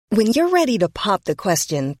When you're ready to pop the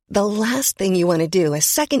question, the last thing you want to do is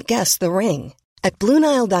second-guess the ring. At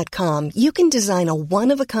BlueNile.com, you can design a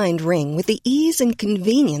one-of-a-kind ring with the ease and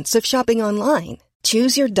convenience of shopping online.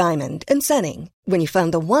 Choose your diamond and setting. When you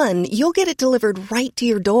find the one, you'll get it delivered right to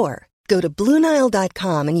your door. Go to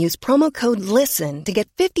BlueNile.com and use promo code LISTEN to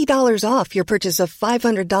get $50 off your purchase of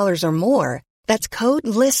 $500 or more. That's code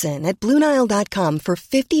LISTEN at BlueNile.com for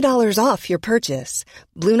 $50 off your purchase.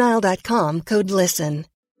 BlueNile.com, code LISTEN.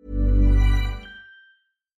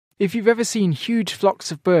 If you've ever seen huge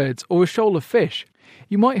flocks of birds or a shoal of fish,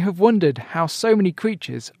 you might have wondered how so many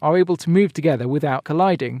creatures are able to move together without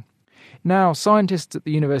colliding. Now, scientists at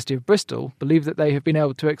the University of Bristol believe that they have been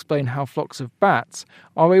able to explain how flocks of bats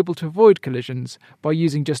are able to avoid collisions by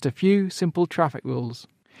using just a few simple traffic rules.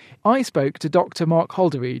 I spoke to Dr. Mark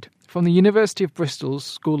Holderried from the University of Bristol's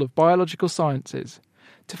School of Biological Sciences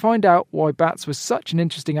to find out why bats were such an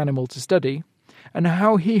interesting animal to study and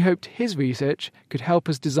how he hoped his research could help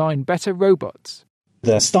us design better robots.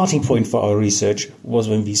 The starting point for our research was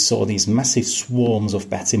when we saw these massive swarms of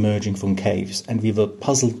bats emerging from caves, and we were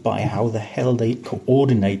puzzled by how the hell they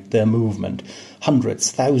coordinate their movement.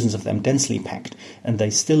 Hundreds, thousands of them densely packed, and they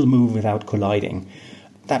still move without colliding.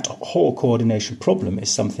 That whole coordination problem is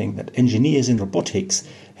something that engineers in robotics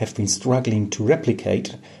have been struggling to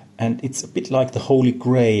replicate, and it's a bit like the Holy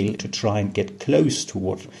Grail to try and get close to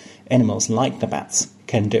what animals like the bats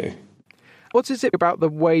can do. What is it about the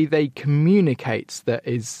way they communicate that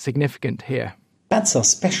is significant here? Bats are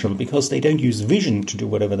special because they don't use vision to do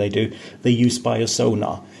whatever they do. They use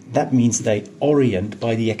biosonar. That means they orient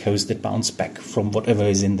by the echoes that bounce back from whatever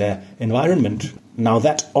is in their environment. Now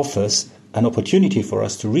that offers an opportunity for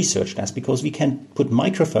us to research that, because we can put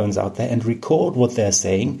microphones out there and record what they're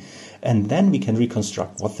saying, and then we can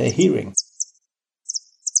reconstruct what they're hearing.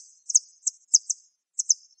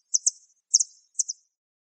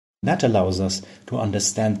 That allows us to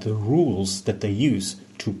understand the rules that they use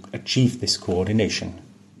to achieve this coordination.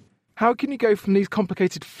 How can you go from these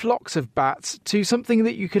complicated flocks of bats to something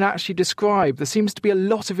that you can actually describe? There seems to be a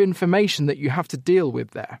lot of information that you have to deal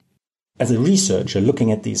with there. As a researcher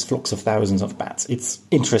looking at these flocks of thousands of bats, it's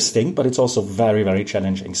interesting, but it's also very, very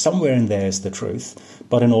challenging. Somewhere in there is the truth,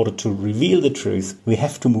 but in order to reveal the truth, we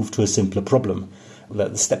have to move to a simpler problem.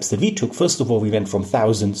 The steps that we took, first of all, we went from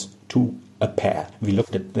thousands to a pair. We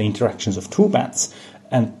looked at the interactions of two bats,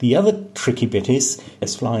 and the other tricky bit is,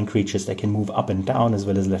 as flying creatures, they can move up and down as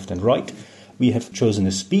well as left and right. We have chosen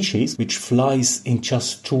a species which flies in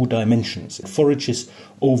just 2 dimensions. It forages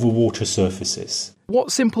over water surfaces.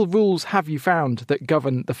 What simple rules have you found that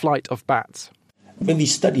govern the flight of bats? When we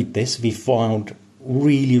studied this, we found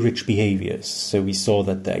really rich behaviors. So we saw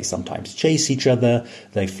that they sometimes chase each other,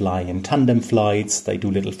 they fly in tandem flights, they do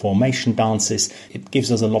little formation dances. It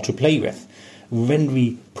gives us a lot to play with. When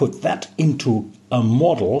we put that into a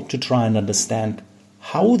model to try and understand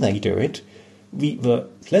how they do it, we were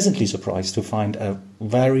pleasantly surprised to find a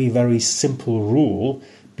very, very simple rule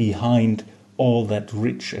behind all that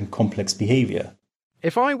rich and complex behavior.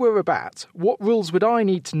 If I were a bat, what rules would I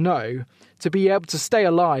need to know to be able to stay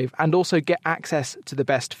alive and also get access to the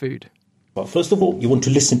best food? Well, first of all, you want to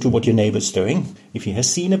listen to what your neighbor's doing. If he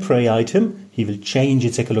has seen a prey item, he will change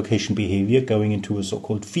its echolocation behavior, going into a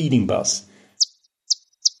so-called feeding buzz.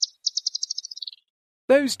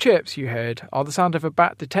 Those chirps you heard are the sound of a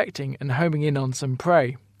bat detecting and homing in on some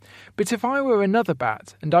prey. But if I were another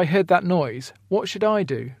bat and I heard that noise, what should I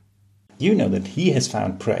do? You know that he has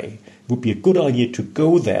found prey. It would be a good idea to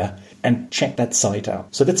go there and check that site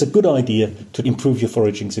out. So that's a good idea to improve your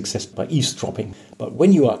foraging success by eavesdropping. But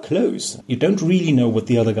when you are close, you don't really know what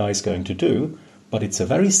the other guy is going to do, but it's a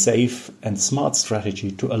very safe and smart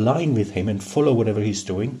strategy to align with him and follow whatever he's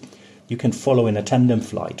doing. You can follow in a tandem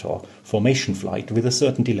flight or formation flight with a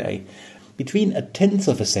certain delay, between 1/10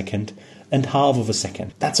 of a second and 1/2 of a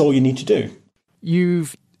second. That's all you need to do.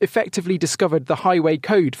 You've effectively discovered the highway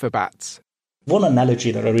code for bats. One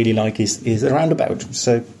analogy that I really like is a roundabout.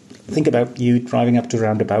 So think about you driving up to a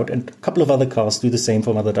roundabout and a couple of other cars do the same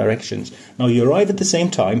from other directions. Now you arrive at the same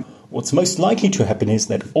time. What's most likely to happen is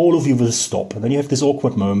that all of you will stop, and then you have this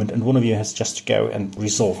awkward moment and one of you has just to go and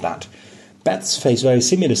resolve that. Bats face very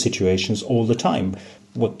similar situations all the time.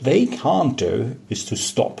 What they can't do is to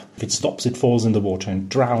stop. If it stops, it falls in the water and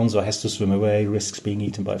drowns or has to swim away, risks being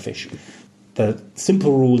eaten by a fish. The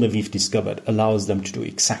simple rule that we've discovered allows them to do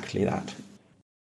exactly that.